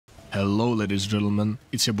Hello ladies and gentlemen,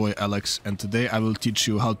 it's your boy Alex, and today I will teach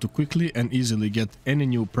you how to quickly and easily get any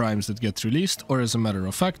new primes that get released, or as a matter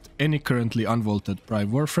of fact, any currently unvaulted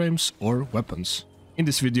prime warframes or weapons. In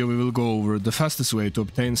this video we will go over the fastest way to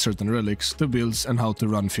obtain certain relics, the builds, and how to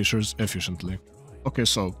run Fissures efficiently. Okay,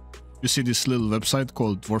 so you see this little website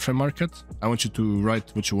called Warfame Market? I want you to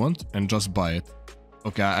write what you want and just buy it.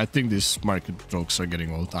 Okay, I think these market jokes are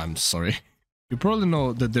getting old, I'm sorry. You probably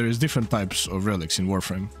know that there is different types of relics in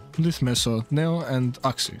Warframe. Lith, Meso, Neo and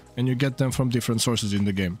Axi, and you get them from different sources in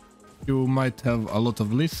the game. You might have a lot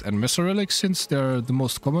of Lith and Meso relics since they are the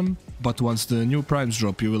most common, but once the new primes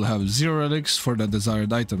drop you will have 0 relics for the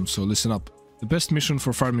desired item, so listen up. The best mission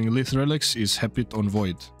for farming Lith relics is Hepit on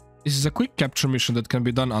Void. This is a quick capture mission that can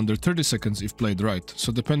be done under 30 seconds if played right,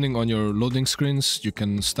 so depending on your loading screens you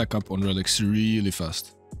can stack up on relics really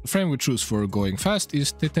fast. The frame we choose for going fast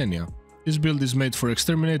is Titania. This build is made for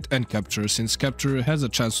exterminate and capture, since capture has a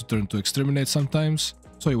chance to turn to exterminate sometimes,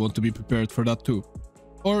 so you want to be prepared for that too.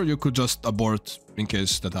 Or you could just abort in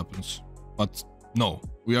case that happens. But no,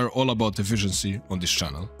 we are all about efficiency on this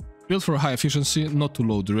channel. Build for high efficiency, not too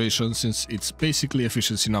low duration, since it's basically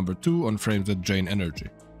efficiency number 2 on frames that drain energy.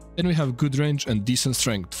 Then we have good range and decent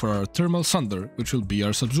strength for our Thermal Sunder, which will be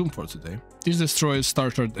our subzoom for today. This destroys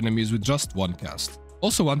started enemies with just one cast.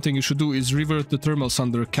 Also, one thing you should do is revert the Thermal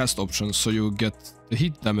Sunder cast options so you get the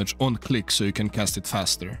heat damage on click so you can cast it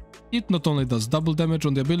faster. It not only does double damage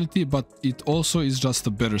on the ability, but it also is just a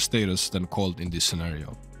better status than cold in this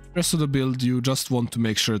scenario. Rest of the build, you just want to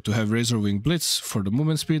make sure to have Razor Wing Blitz for the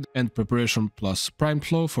movement speed and Preparation plus Prime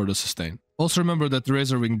Flow for the sustain. Also remember that the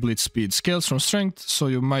Razor Wing Blitz speed scales from strength, so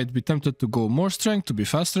you might be tempted to go more strength to be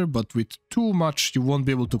faster, but with too much you won't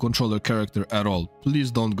be able to control your character at all. Please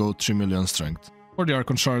don't go 3 million strength. For the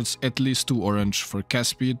Archon shards, at least 2 orange for cast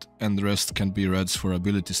speed, and the rest can be reds for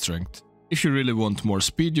ability strength. If you really want more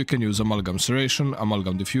speed, you can use Amalgam Serration,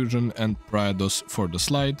 Amalgam Diffusion, and Pryados for the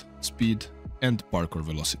slide, speed, and parkour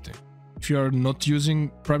velocity. If you are not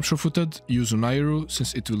using Prime Sure-Footed, use Unairu,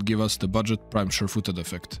 since it will give us the budget Prime Sure-Footed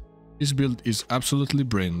effect. This build is absolutely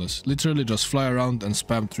brainless, literally just fly around and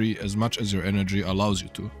spam 3 as much as your energy allows you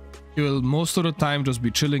to. You will most of the time just be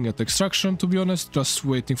chilling at extraction, to be honest, just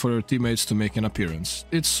waiting for your teammates to make an appearance.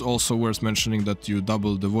 It's also worth mentioning that you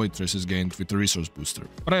double the void traces gained with a resource booster.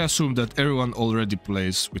 But I assume that everyone already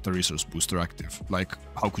plays with a resource booster active, like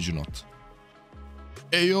how could you not?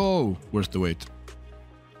 Ayo! Worth the wait.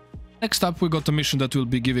 Next up we got a mission that will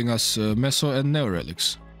be giving us Meso and Neo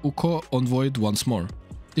Relics. GOO on Void once more.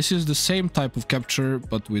 This is the same type of capture,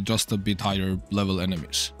 but with just a bit higher level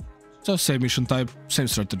enemies. So same mission type, same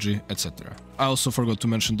strategy, etc. I also forgot to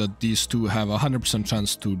mention that these two have a 100%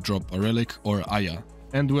 chance to drop a relic or Aya.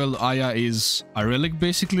 And well, Aya is a relic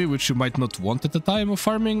basically, which you might not want at the time of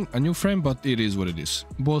farming a new frame, but it is what it is.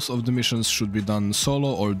 Both of the missions should be done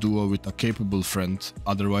solo or duo with a capable friend,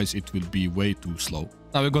 otherwise it will be way too slow.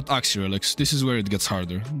 Now we got Axi Relics, this is where it gets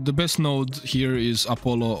harder. The best node here is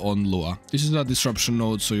Apollo on Lua. This is a disruption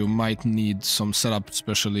node, so you might need some setup,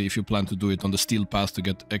 especially if you plan to do it on the steel path to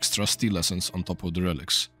get extra steel essence on top of the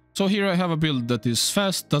relics. So here I have a build that is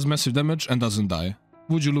fast, does massive damage and doesn't die.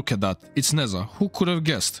 Would you look at that? It's Nezha, who could have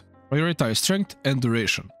guessed? Prioritize strength and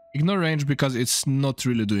duration. Ignore range because it's not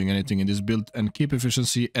really doing anything in this build, and keep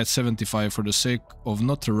efficiency at 75 for the sake of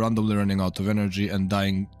not randomly running out of energy and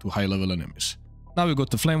dying to high level enemies. Now we got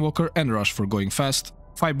the Flamewalker and Rush for going fast,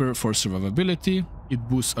 Fiber for survivability, it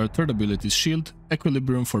boosts our third ability's shield,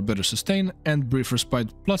 Equilibrium for better sustain, and Brief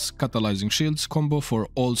Respite plus Catalyzing Shields combo for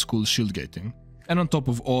old school shield gating. And on top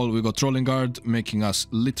of all we got Rolling Guard, making us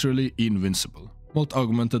literally invincible. Molt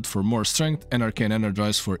Augmented for more strength and Arcane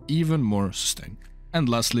Energize for even more sustain. And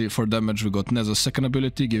lastly, for damage we got Nezha's second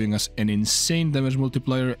ability, giving us an insane damage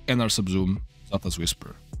multiplier, and our subzoom, Zata's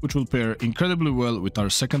Whisper, which will pair incredibly well with our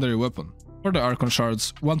secondary weapon. For the Archon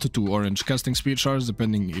shards, 1 to 2 orange casting speed shards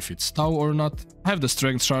depending if it's Tau or not. I have the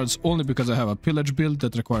strength shards only because I have a pillage build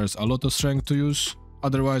that requires a lot of strength to use,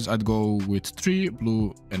 otherwise I'd go with 3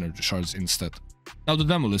 blue energy shards instead. Now the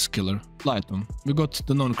Demolisk killer, Lighton. We got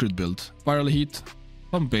the non-crit build, Viral Heat,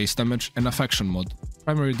 some base damage and a faction mod,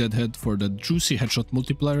 Primary Deadhead for the juicy headshot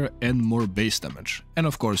multiplier and more base damage. And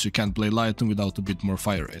of course you can't play Lighton without a bit more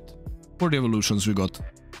fire rate. For the evolutions we got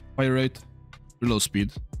fire rate, reload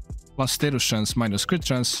speed, plus status chance minus crit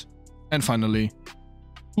chance, and finally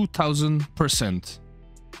 2000%.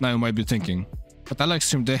 Now you might be thinking, but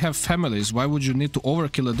Alexstream, they have families, why would you need to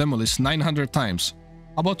overkill a Demolisk 900 times?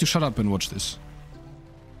 How about you shut up and watch this?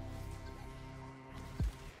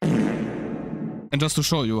 And just to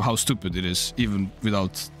show you how stupid it is, even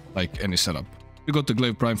without like any setup. We got the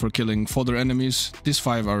Glaive Prime for killing fodder enemies. These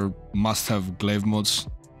 5 are must-have glaive mods.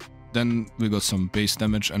 Then we got some base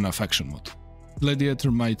damage and a faction mod.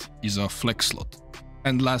 Gladiator Might is a flex slot.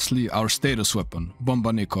 And lastly, our status weapon,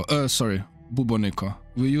 Bubonico.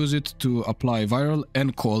 We use it to apply viral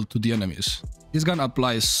and cold to the enemies. This gun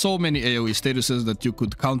applies so many AoE statuses that you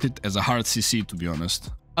could count it as a hard CC, to be honest.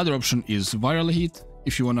 Other option is viral heat,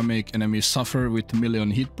 if you wanna make enemies suffer with million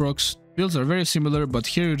heat procs. Builds are very similar, but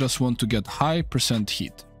here you just want to get high %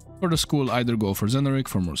 heat. For the school, either go for Zenoric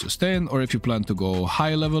for more sustain, or if you plan to go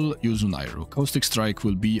high level, use Unairu. Caustic Strike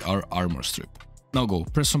will be our armor strip. Now go,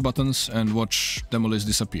 press some buttons and watch Demolist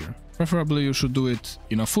disappear. Preferably you should do it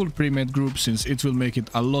in a full pre-made group, since it will make it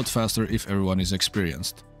a lot faster if everyone is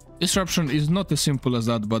experienced. Disruption is not as simple as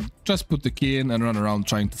that, but just put the key in and run around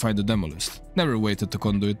trying to find the Demolist. Never wait at the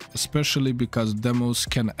conduit, especially because demos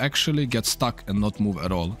can actually get stuck and not move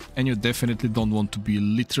at all, and you definitely don't want to be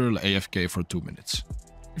literal AFK for 2 minutes.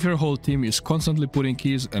 If your whole team is constantly putting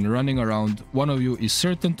keys and running around, one of you is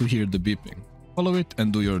certain to hear the beeping. Follow it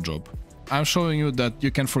and do your job. I'm showing you that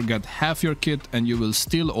you can forget half your kit and you will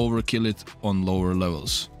still overkill it on lower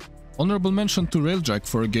levels. Honorable mention to Railjack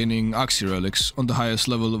for gaining Axi Relics on the highest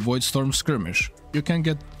level Voidstorm Skirmish. You can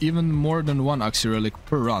get even more than one Axi Relic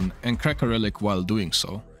per run and crack a relic while doing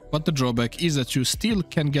so. But the drawback is that you still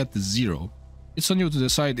can get 0. It's on you to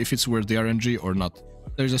decide if it's worth the RNG or not.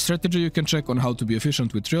 There's a strategy you can check on how to be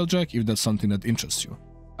efficient with Railjack if that's something that interests you.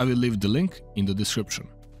 I will leave the link in the description.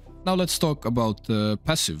 Now let's talk about the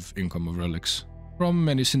passive income of relics. From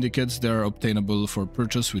many syndicates they are obtainable for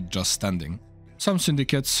purchase with just standing. Some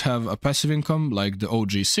syndicates have a passive income like the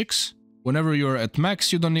OG6. Whenever you're at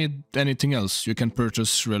max you don't need anything else, you can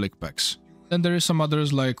purchase relic packs. Then there is some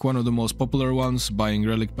others, like one of the most popular ones, buying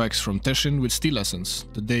relic packs from Teshin with Steel Essence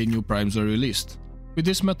the day new primes are released. With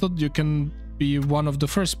this method you can be one of the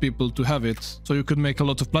first people to have it, so you could make a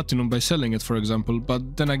lot of platinum by selling it, for example,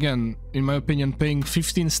 but then again, in my opinion, paying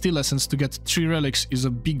 15 Steel Essence to get 3 relics is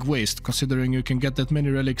a big waste, considering you can get that many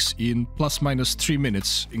relics in ± 3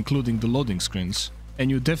 minutes, including the loading screens.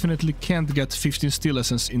 And you definitely can't get 15 Steel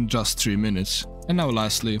Essence in just 3 minutes. And now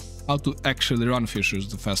lastly, how to actually run Fissures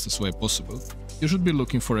the fastest way possible. You should be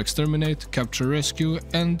looking for Exterminate, Capture Rescue,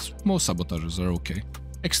 and most sabotages are okay.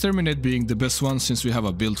 Exterminate being the best one since we have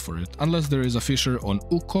a build for it. Unless there is a fissure on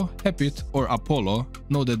Ukko, Hepit or Apollo,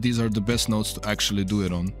 know that these are the best nodes to actually do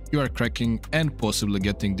it on. You are cracking and possibly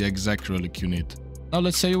getting the exact relic you need. Now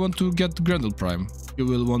let's say you want to get Grendel Prime. You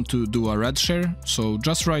will want to do a rad share, so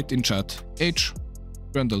just write in chat H,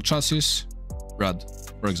 Grendel Chassis, rad,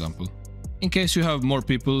 for example. In case you have more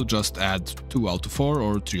people, just add 2 out of 4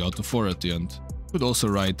 or 3 out of 4 at the end. You could also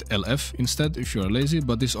write LF instead if you are lazy,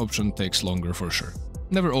 but this option takes longer for sure.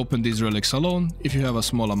 Never open these relics alone if you have a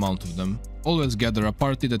small amount of them. Always gather a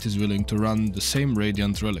party that is willing to run the same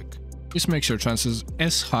Radiant relic. This makes your chances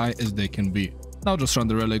as high as they can be. Now just run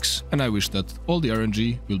the relics, and I wish that all the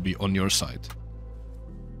RNG will be on your side.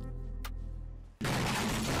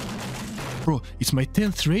 Bro, it's my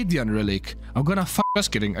 10th Radiant relic. I'm gonna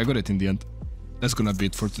just kidding, I got it in the end. That's gonna be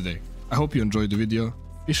it for today. I hope you enjoyed the video.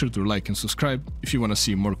 Be sure to like and subscribe if you wanna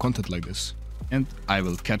see more content like this. And I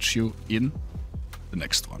will catch you in the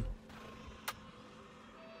next one.